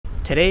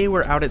Today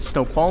we're out at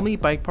Snoqualmie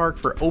Bike Park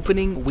for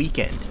opening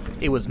weekend.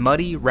 It was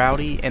muddy,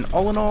 rowdy, and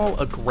all in all,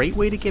 a great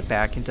way to get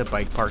back into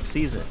bike park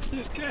season. I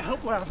just can't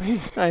help laughing.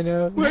 I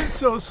know. It's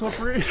so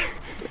slippery.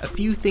 A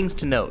few things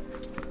to note.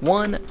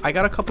 One, I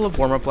got a couple of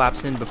warm-up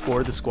laps in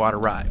before the squad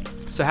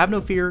arrived, so have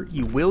no fear,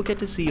 you will get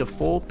to see a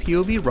full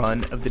POV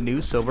run of the new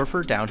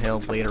Silverford downhill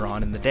later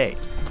on in the day.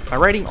 My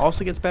riding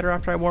also gets better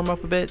after I warm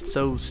up a bit,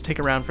 so stick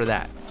around for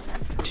that.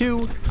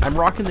 2, I'm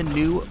rocking the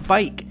new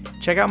bike.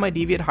 Check out my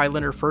Deviate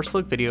Highlander first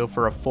look video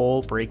for a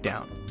full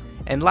breakdown.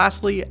 And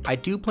lastly, I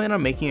do plan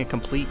on making a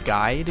complete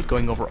guide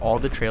going over all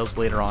the trails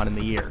later on in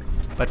the year.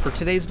 But for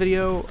today's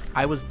video,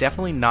 I was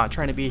definitely not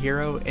trying to be a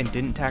hero and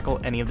didn't tackle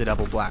any of the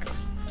double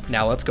blacks.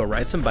 Now let's go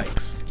ride some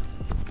bikes.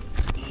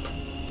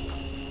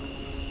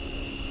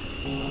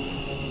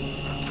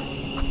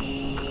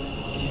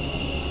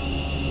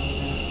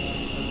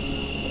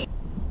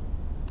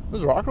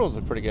 Those rock rolls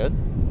look pretty good.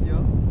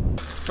 Yep.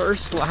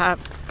 First lap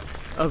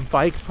of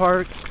bike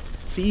park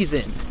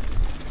season.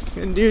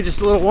 Gonna do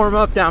just a little warm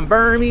up down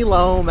Burmy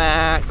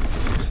Lomax.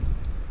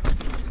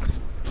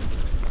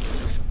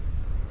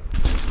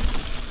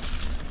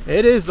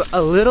 It is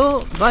a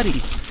little muddy.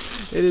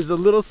 It is a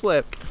little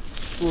slippery.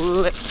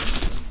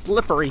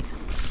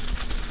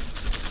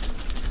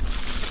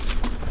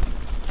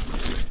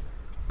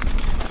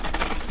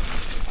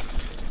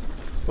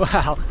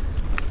 Wow.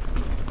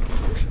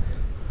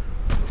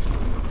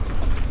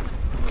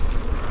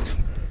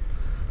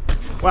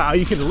 Wow,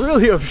 you can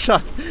really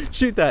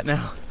shoot that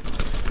now.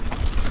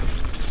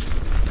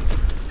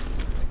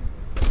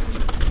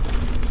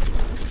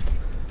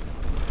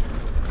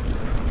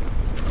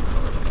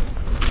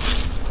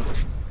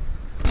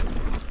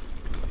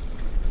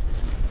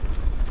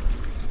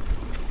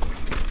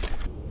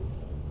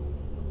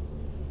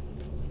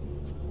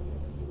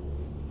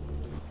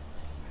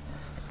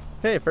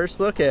 Okay, first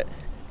look at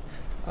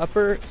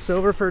Upper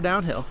Silverford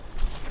downhill.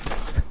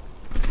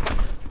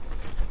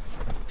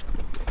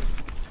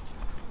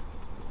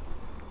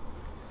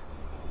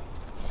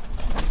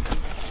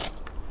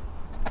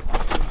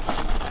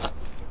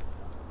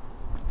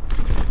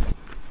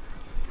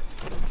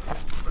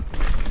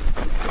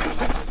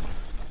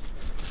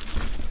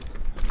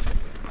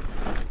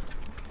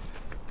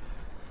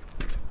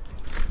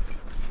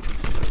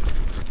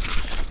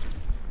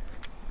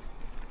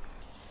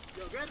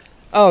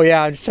 Oh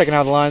yeah, I'm just checking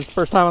out the lines.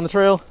 First time on the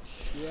trail?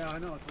 Yeah, I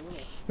know, it's a little.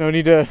 No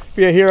need to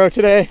be a hero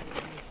today.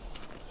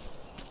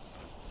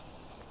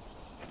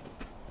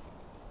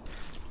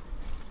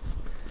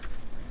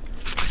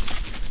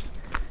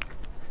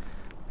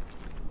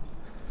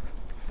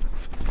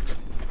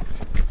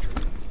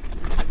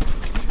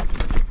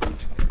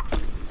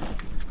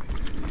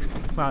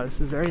 Wow, this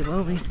is very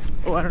loamy.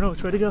 Oh, I don't know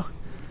which way to go.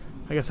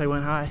 I guess I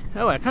went high.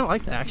 Oh, I kind of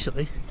like that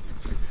actually.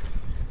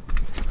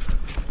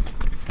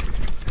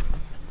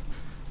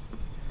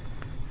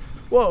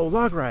 Whoa,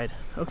 log ride.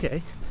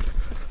 Okay.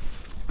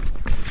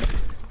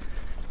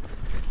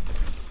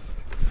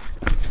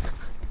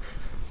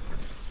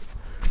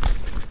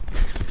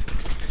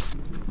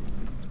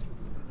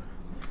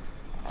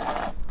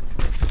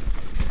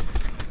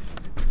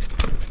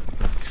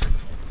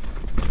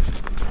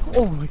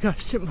 Oh my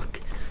gosh,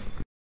 chipmunk.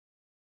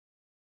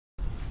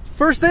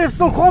 First day of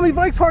Snoqualmie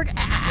Bike Park.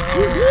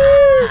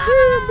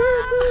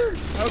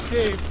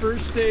 Okay,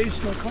 first day,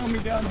 Snoqualmie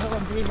downhill.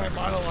 I'm doing my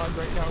monologue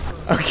right now.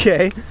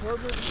 Okay.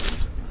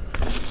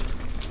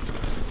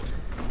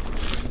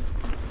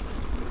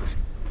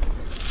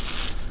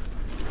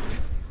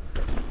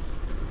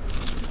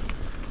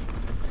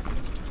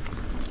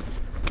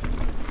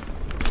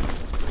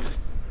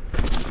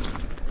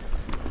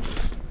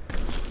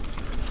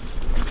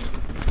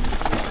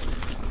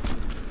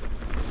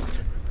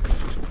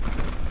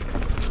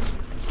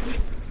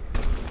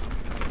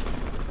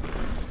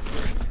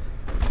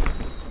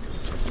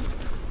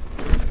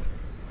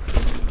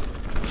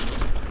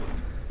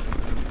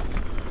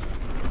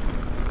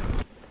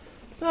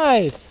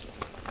 Nice.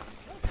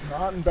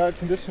 Not in bad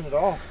condition at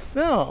all.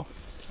 No.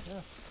 Yeah.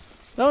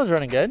 That one's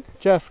running good.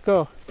 Jeff,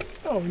 go.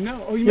 Oh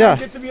no. Oh, you Yeah.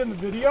 get to be in the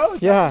video?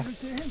 Is Yeah. that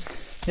what you're saying?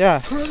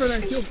 Yeah. Corbin,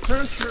 I feel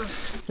pressure.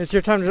 It's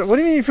your time to. What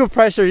do you mean you feel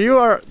pressure? You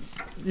are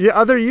the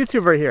other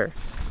YouTuber here.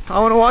 I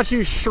want to watch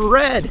you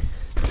shred.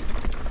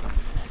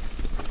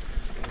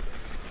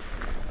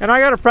 And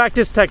I got to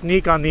practice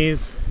technique on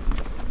these.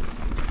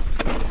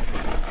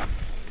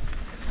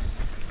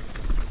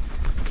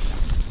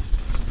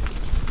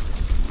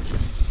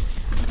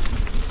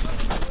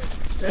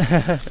 Woo!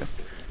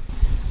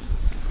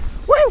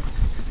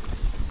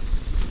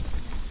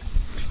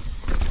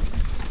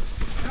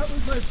 That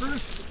was my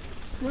first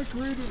slick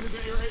route of the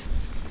day, right?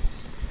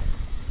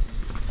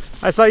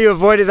 I saw you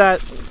avoided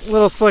that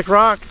little slick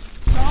rock.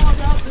 It's all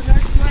about the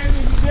next ride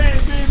of the day,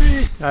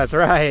 baby. That's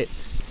right.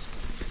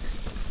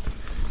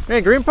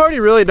 Man, Green Party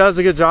really does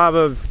a good job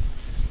of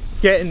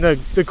getting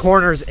the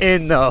corners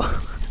in though.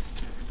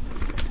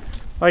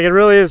 Like it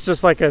really is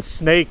just like a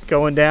snake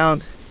going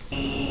down.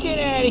 Get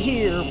out of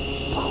here.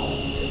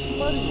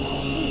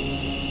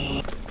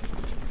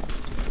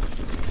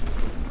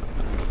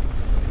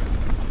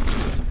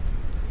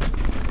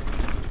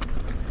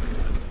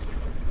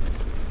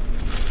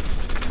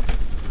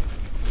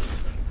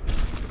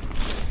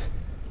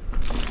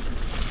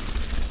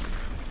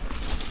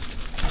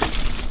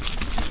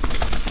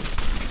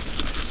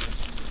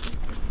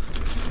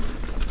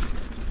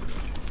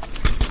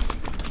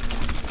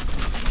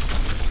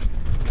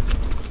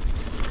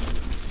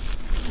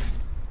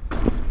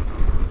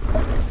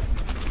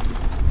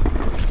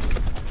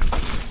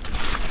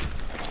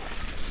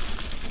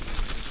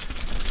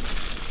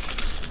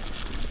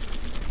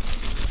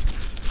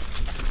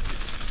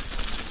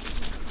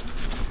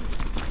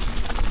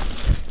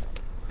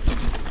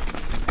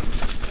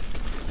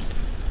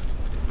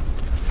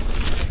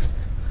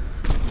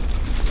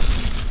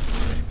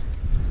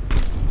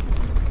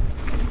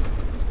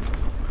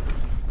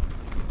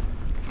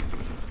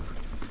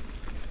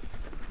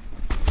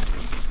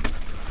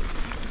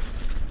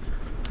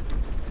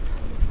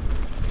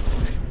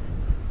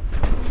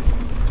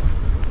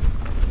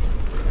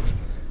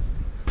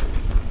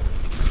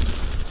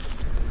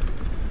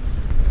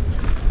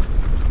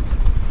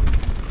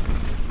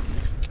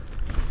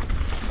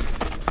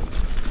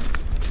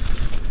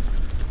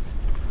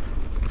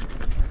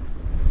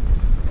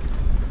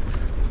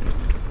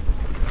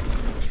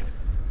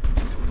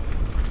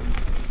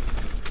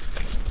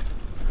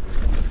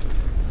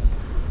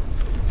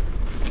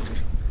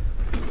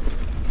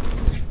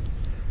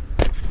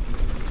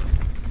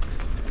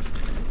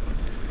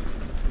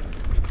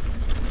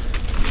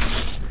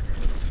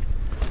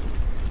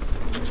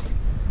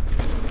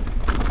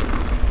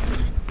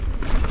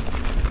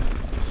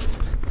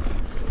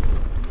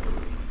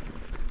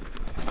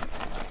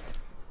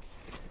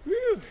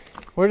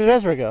 Where did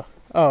Ezra go?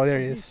 Oh, there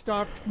he He is.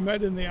 stopped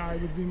mud in the eye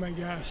would be my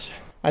guess.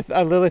 I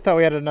literally thought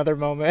we had another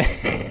moment.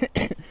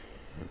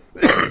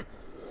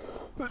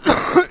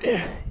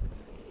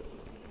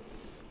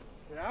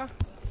 Yeah?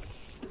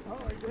 Oh,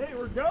 hey,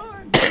 we're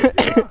going.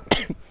 Yeah.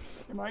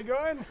 Am I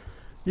going?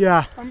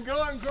 Yeah. I'm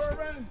going,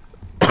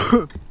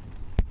 Corbin.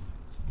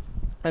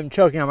 I'm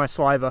choking on my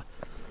saliva.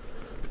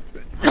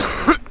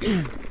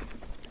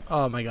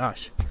 Oh my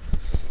gosh.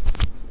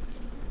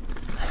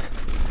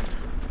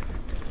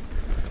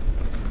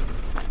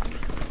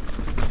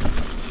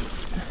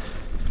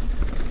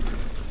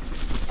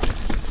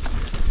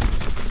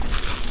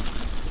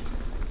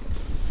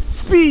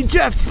 Speed,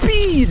 Jeff,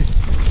 speed!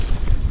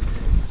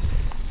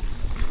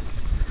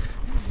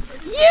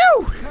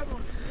 You!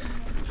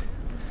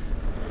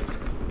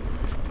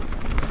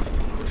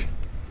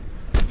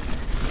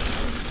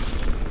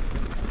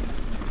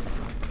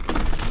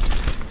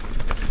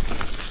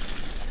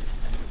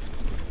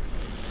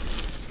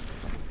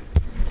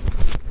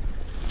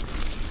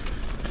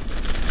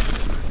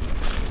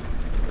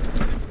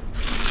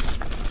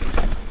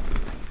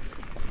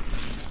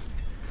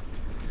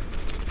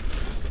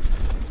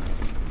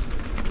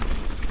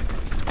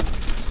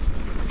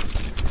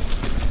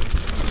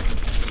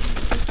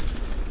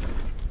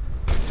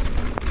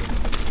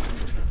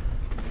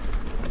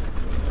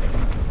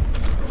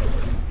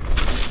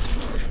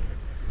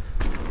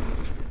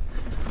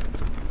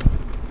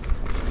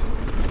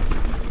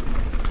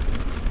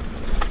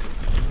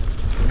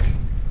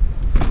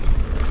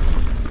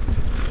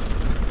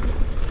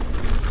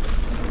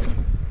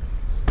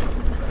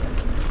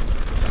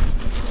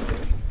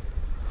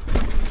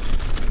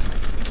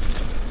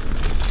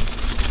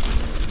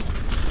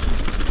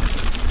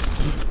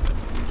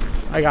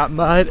 I got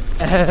mud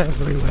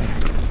everywhere.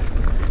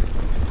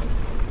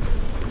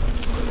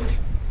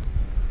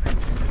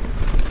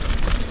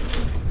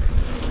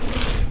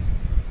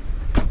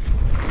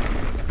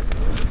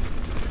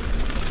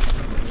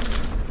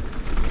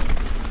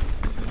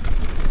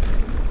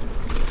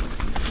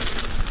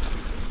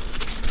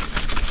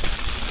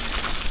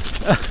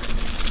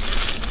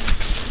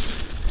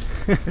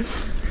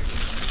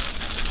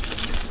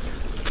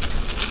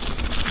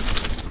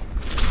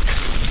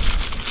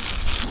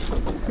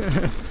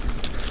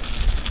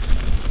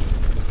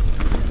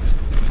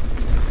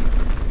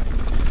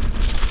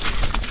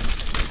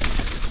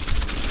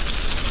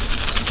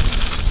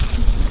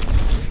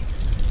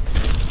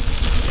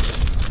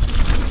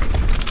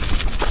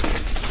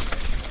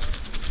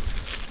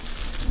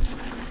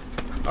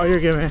 Oh, you're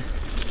good, man.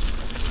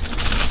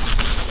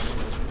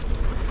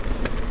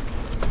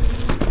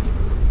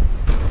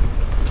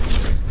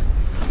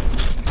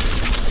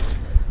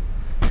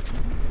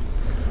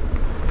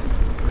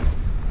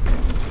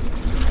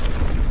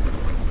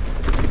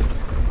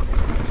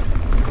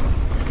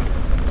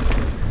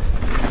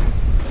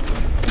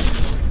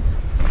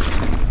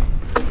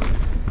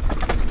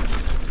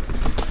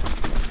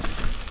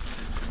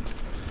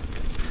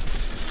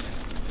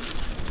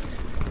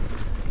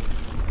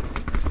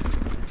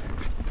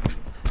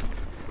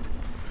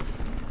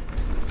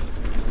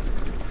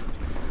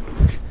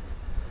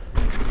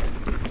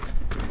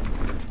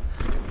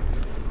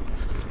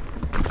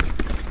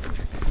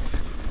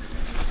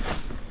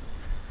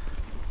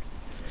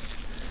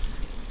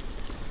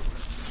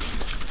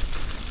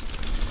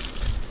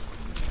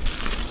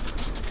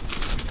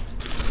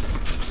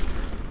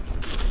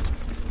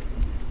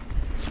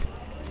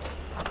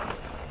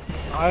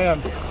 I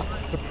am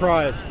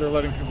surprised they're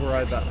letting people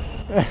ride that.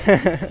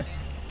 I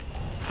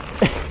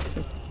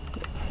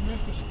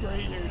meant to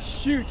spray you.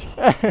 Shoot.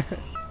 Alright,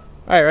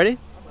 ready?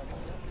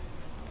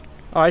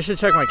 Oh, I should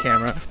check my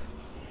camera.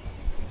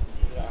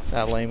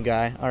 That lame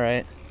guy.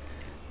 Alright.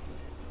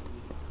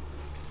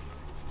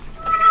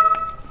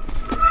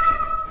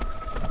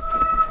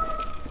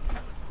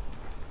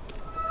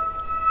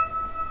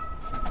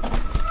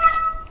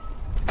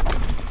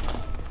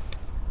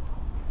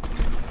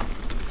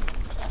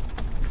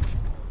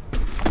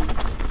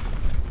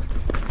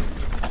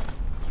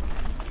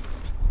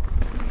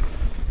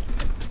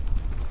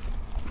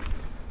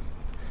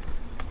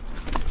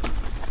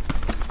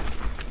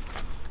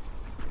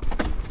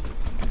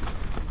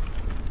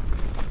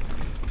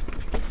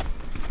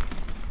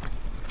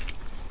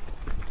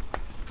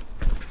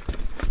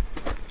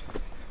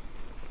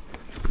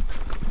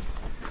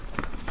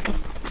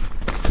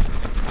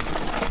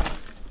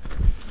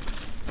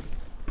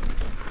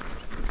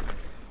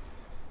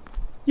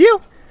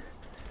 You!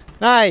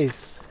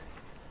 Nice!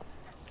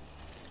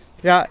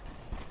 Yeah.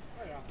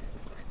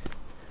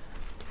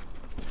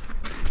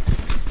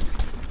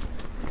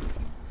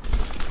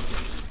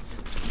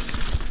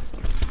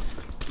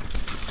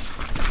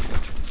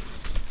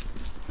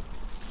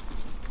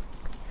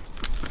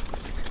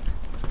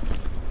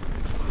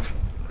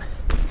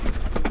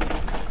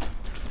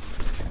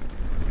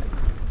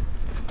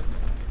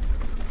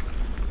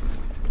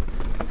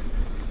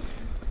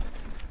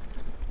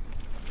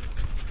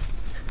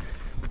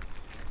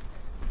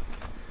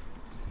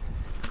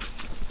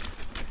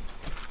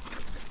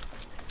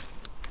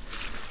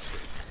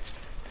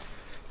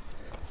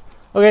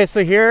 Okay,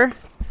 so here,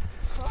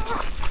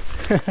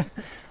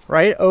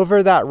 right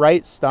over that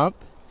right stump,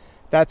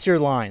 that's your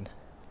line.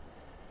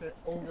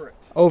 Over it.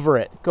 Over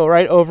it. Go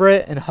right over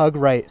it and hug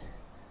right.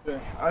 Yeah.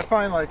 I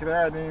find like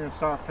there I didn't even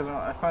stop because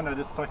I find I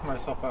just suck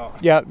myself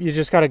out. Yep, you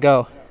just gotta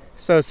go.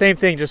 So same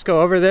thing, just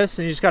go over this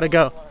and you just gotta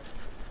go.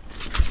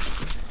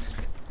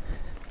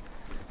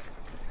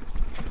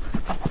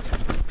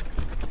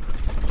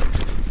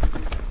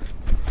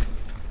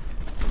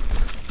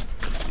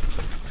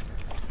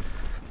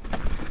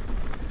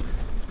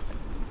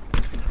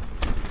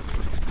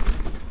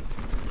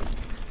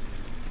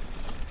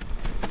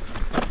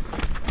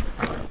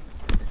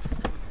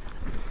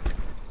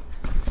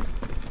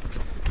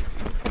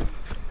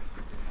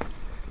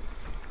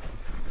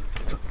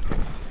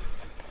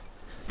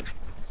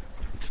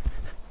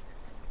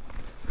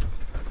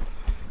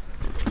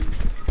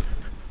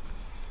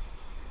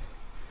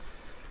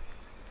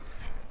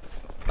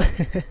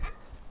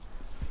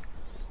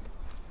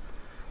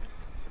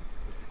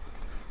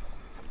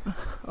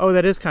 Oh,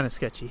 that is kind of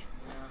sketchy.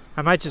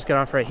 I might just get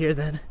off right here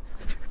then.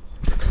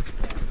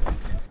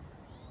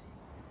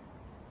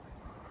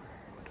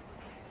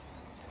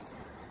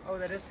 Oh,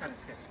 that is kind of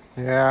sketchy.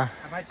 Yeah.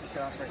 I might just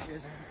get off right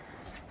here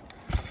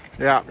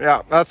then.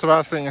 Yeah, that's what I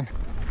was thinking.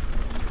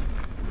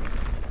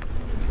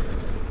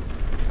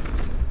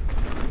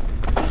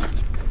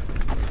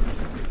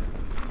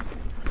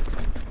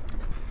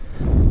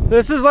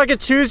 This is like a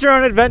choose your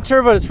own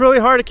adventure, but it's really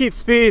hard to keep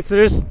speed, so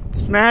just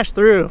smash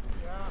through.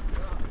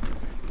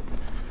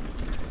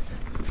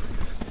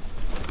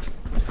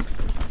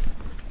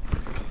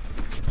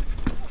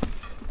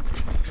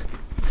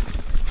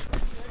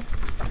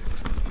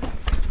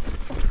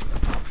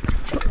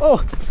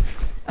 Oh!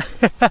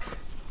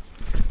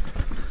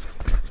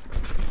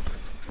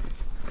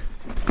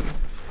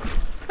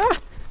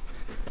 Ah.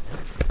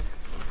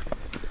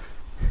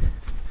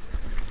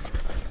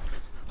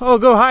 Oh,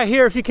 go high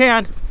here if you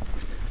can.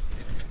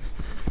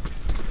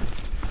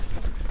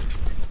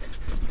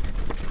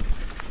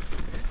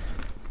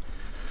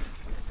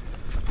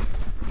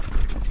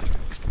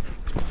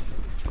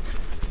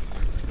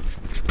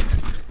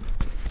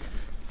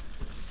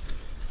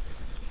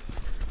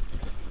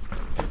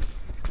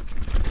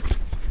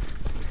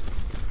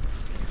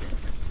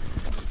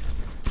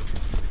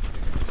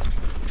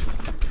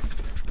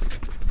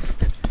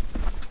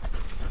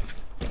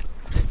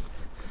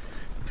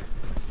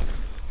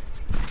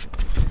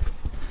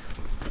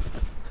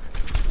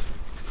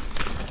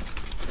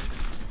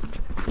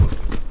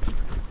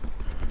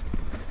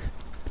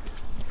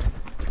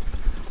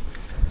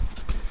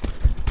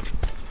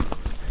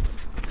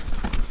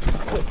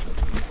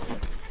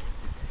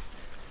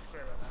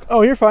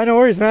 Oh, you're fine. No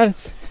worries, man.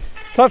 It's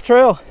a tough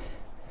trail.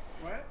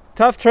 What?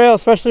 Tough trail,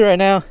 especially right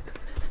now.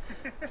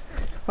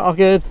 All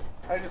good.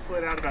 I just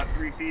slid out about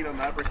 3 feet on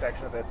the upper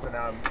section of this, so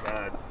now I'm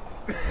a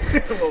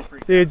little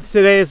freaked. Dude,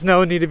 today is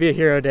no need to be a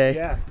hero day.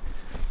 Yeah.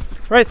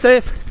 Right,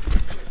 safe.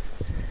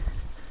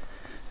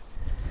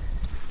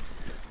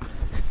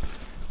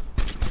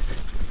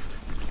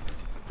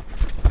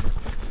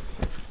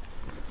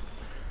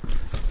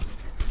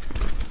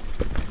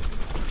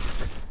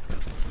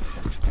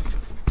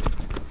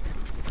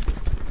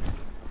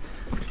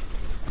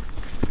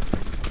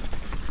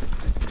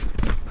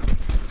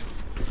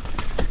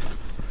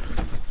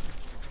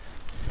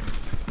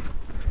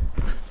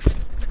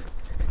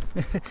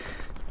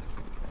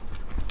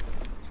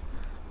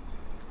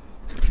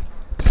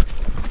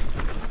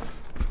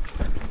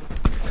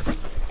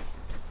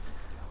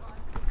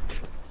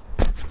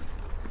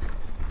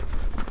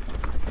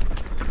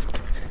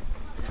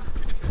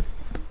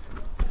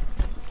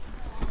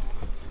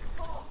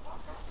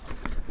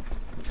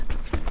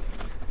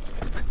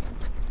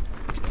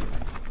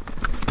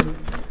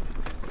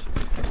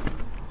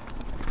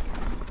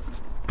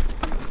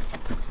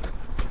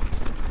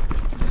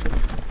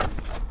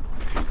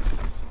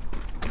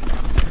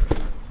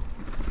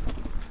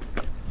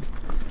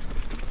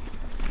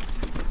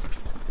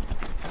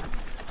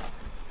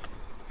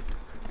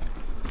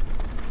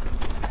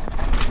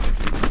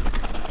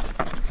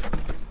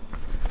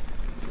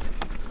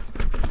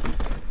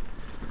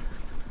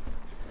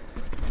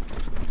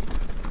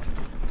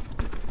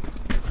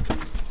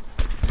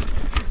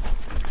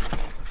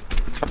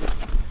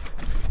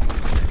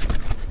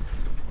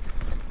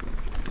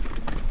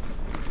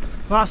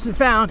 Lost and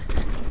found.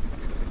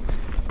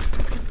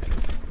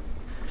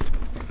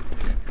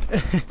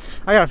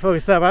 I gotta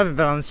focus up. I haven't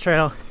been on this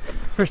trail.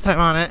 First time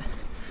on it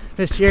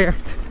this year.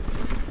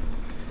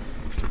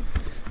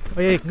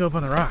 Oh yeah, you can go up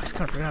on the rocks.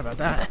 Kind of forgot about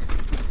that.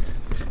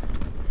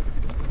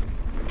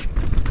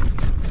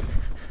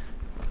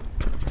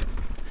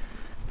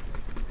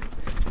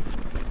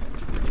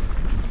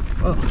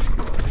 Whoa.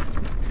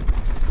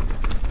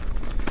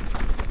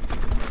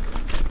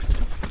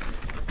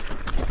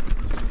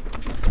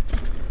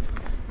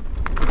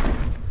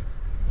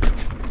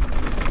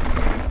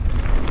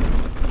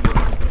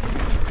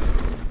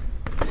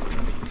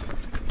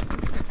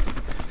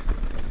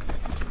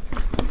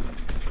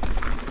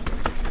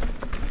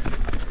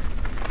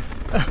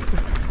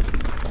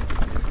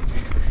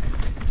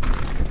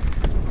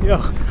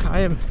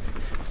 am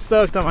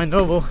stoked on my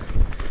Noble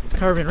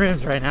carbon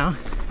rims right now,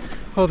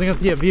 holding up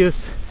the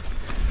abuse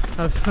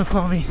of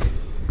Snoqualmie.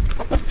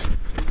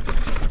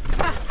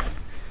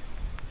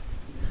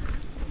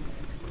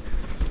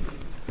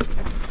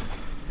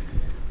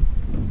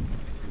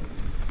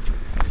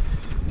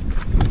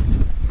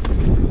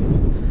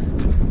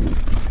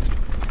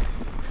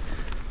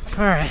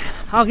 Alright,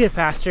 I'll get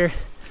faster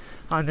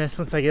on this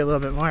once I get a little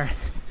bit more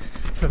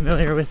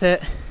familiar with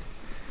it.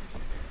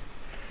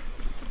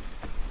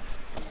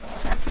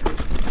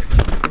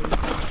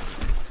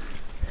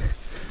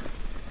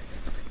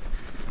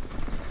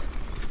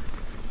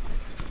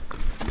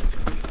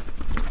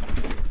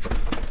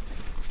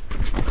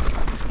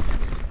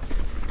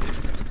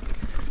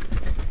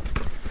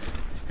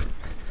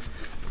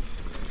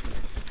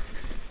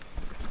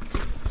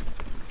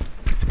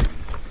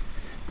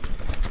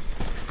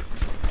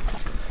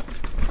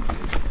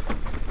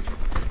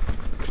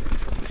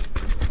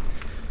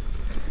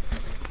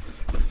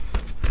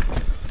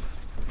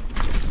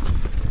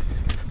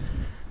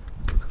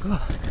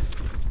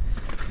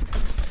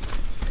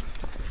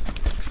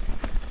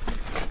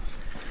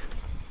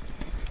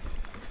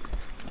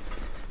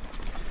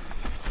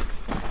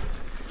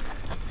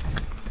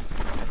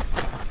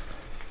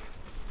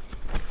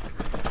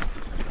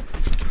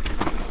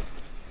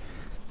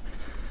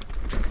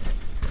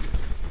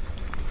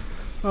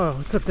 Oh,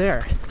 what's up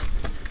there?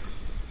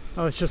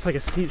 Oh, it's just like a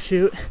steep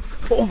chute.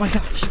 Oh my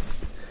gosh.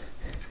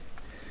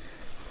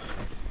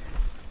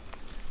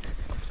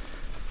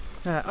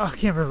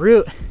 Camera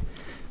root.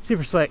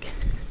 Super slick.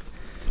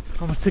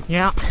 Almost took me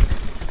out.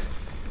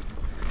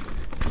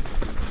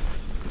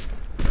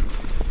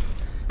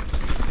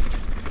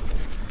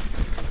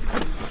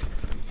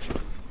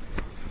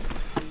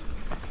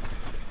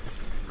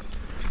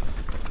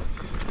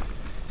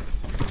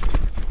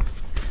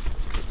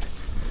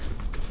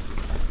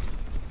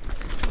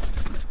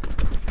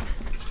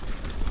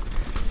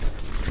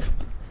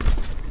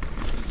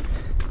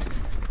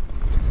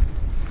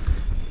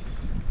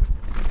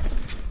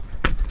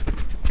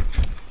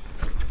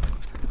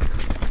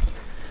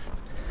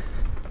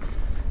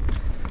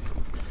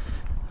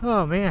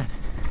 Oh man,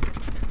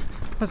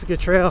 that's a good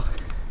trail.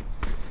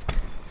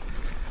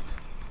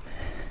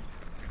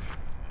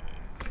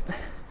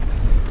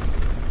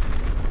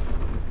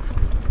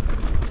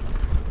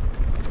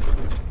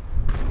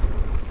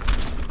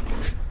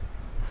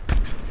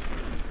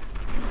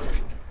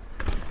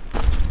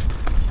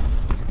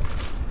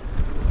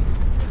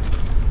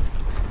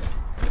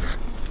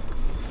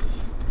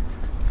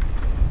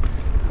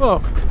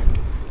 Whoa.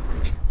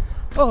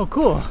 Oh,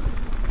 cool.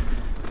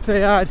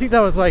 I think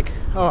that was like,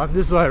 oh,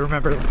 this is what I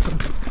remember from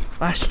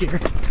last year.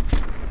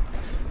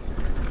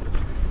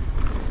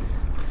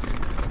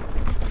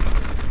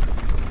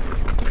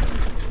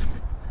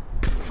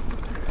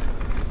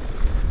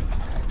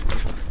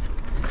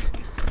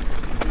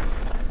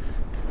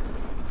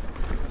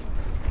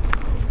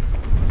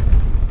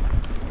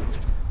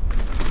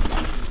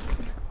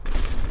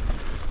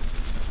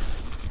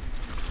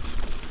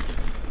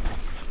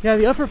 Yeah,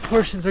 the upper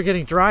portions are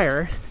getting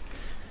drier,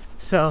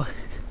 so.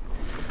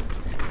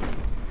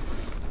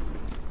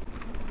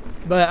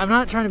 But I'm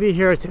not trying to be a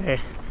hero today.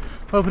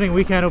 Opening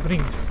weekend,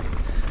 opening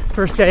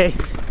first day.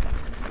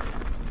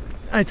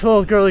 I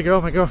told girly girl,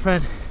 my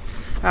girlfriend,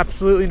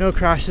 absolutely no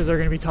crashes are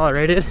gonna be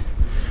tolerated.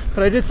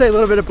 But I did say a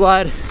little bit of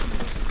blood,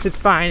 it's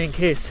fine in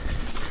case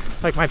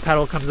like my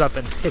pedal comes up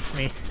and hits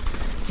me.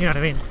 You know what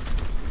I mean?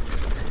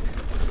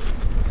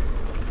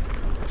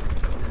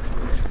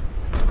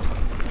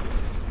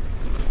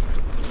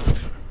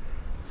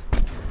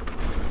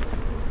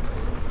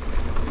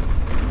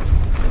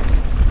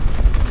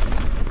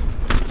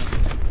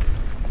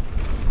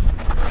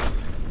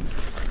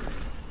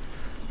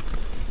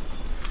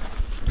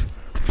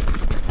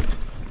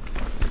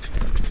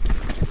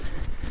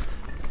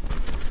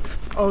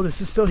 Oh,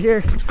 this is still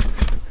here.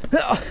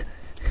 I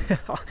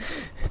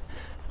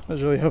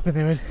was really hoping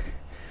they would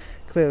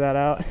clear that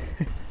out.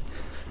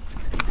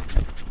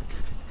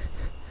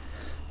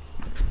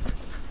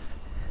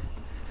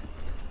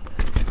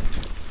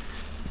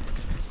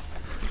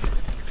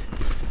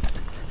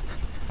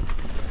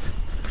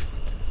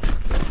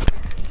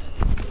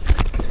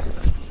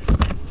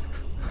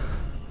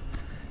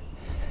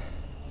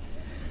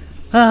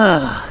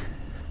 Ah.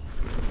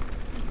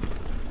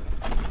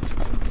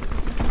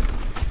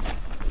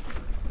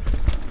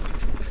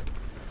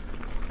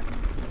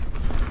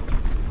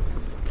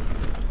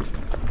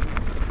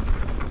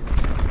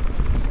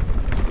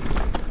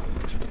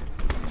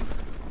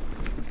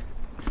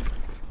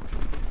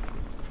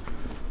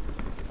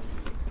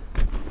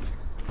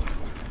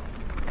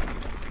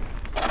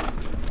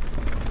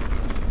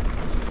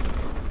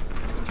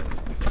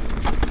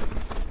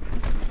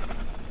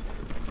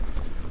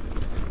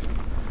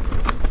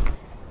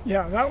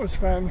 Yeah, that was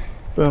fun.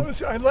 Boom.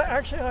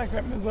 Actually like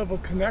that mid-level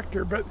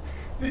connector, but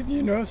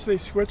you notice they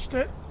switched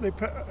it. They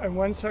put in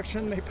one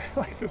section, they put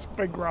like this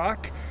big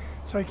rock.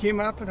 So I came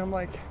up and I'm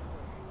like,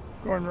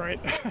 going right.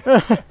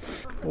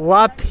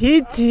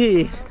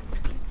 Wapiti.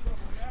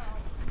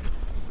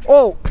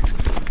 Oh,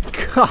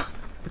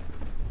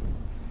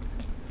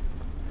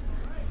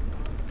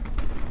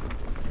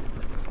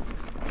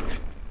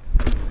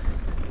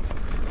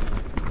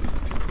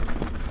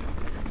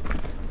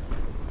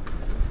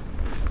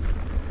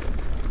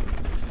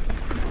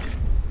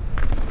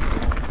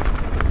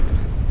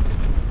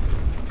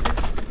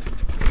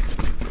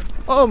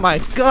 Oh my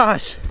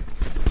gosh.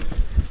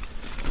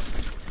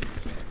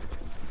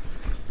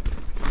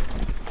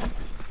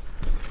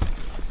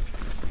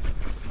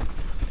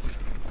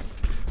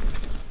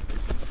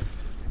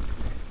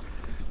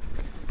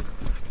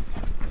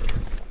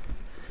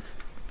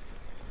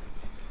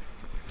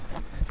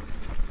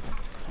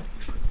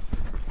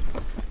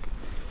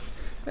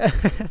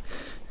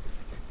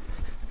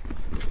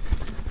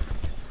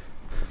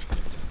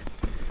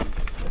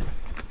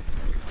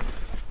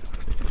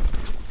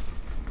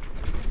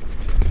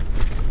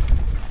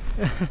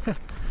 I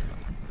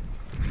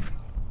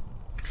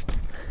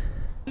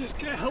just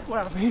can't help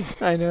laughing.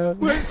 I know.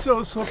 It's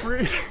so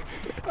slippery.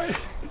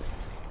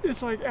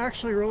 It's like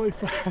actually really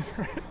fun.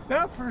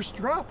 That first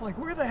drop, like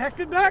where the heck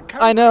did that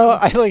come I know.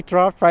 from? I like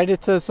dropped right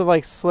into some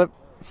like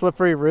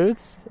slippery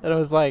roots, and I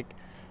was like,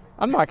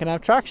 I'm not gonna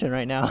have traction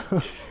right now.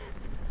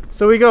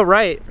 So we go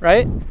right?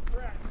 Correct.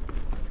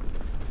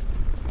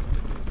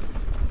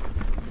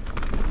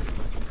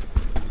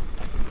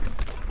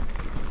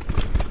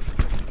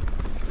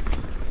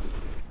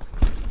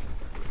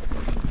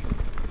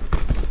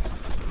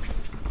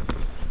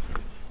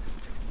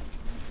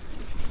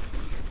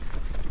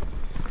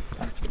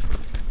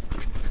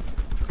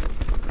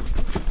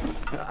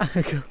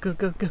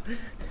 Go.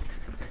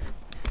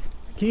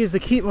 Key is to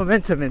keep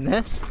momentum in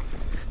this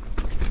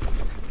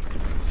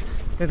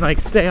and like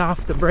stay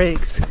off the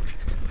brakes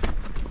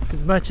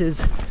as much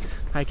as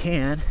I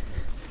can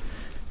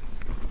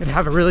and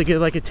have a really good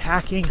like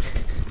attacking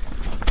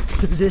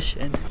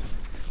position.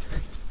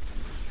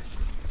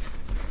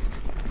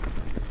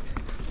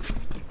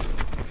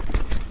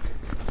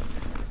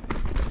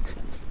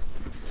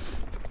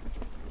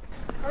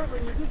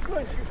 Harvey, you're just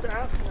going too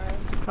fast, man.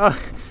 Oh,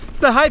 it's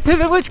the high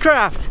pivot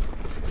witchcraft.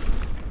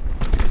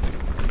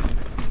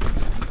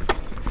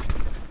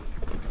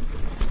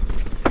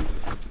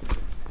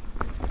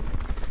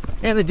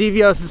 And the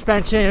DVO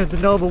suspension with the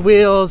Noble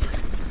wheels.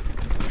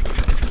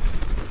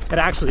 It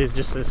actually is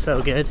just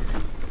so good.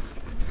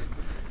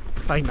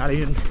 Like, not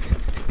even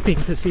being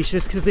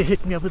facetious because they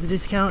hit me up with a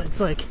discount. It's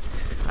like,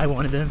 I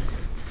wanted them.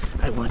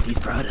 I want these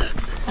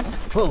products.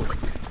 Whoa,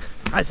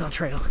 eyes on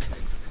trail.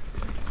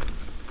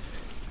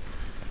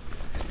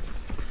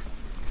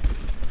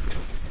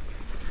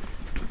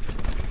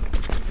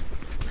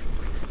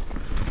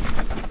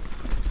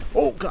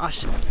 Oh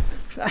gosh.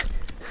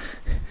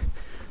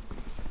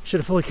 Should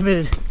have fully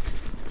committed.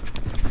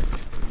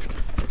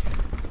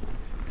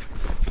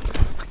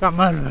 Got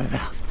mud in my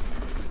mouth.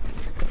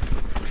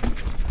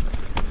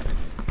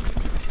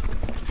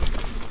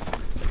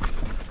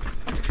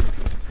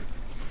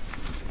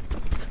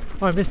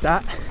 Oh, I missed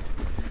that.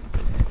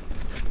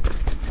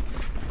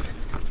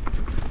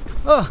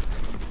 Oh.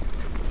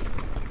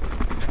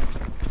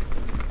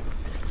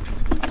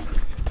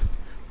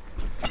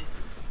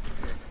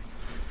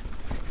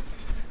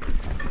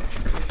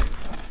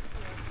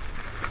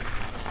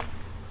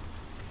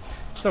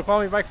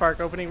 Snoqualmie Bike Park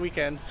opening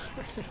weekend.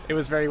 It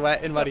was very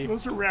wet and muddy.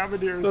 Those are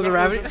rabbit ears. Those are That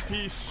rabbit- wasn't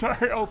Peace.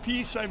 Sorry. Oh,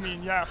 peace. I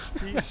mean, yes,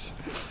 peace.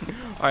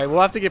 All right,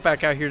 we'll have to get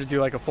back out here to do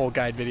like a full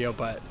guide video,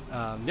 but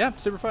yeah,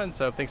 super fun.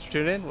 So thanks for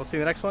tuning in. We'll see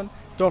you in the next one.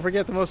 Don't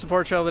forget the most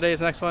important trail of the day is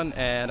the next one,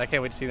 and I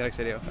can't wait to see you in the next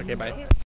video. Okay, bye.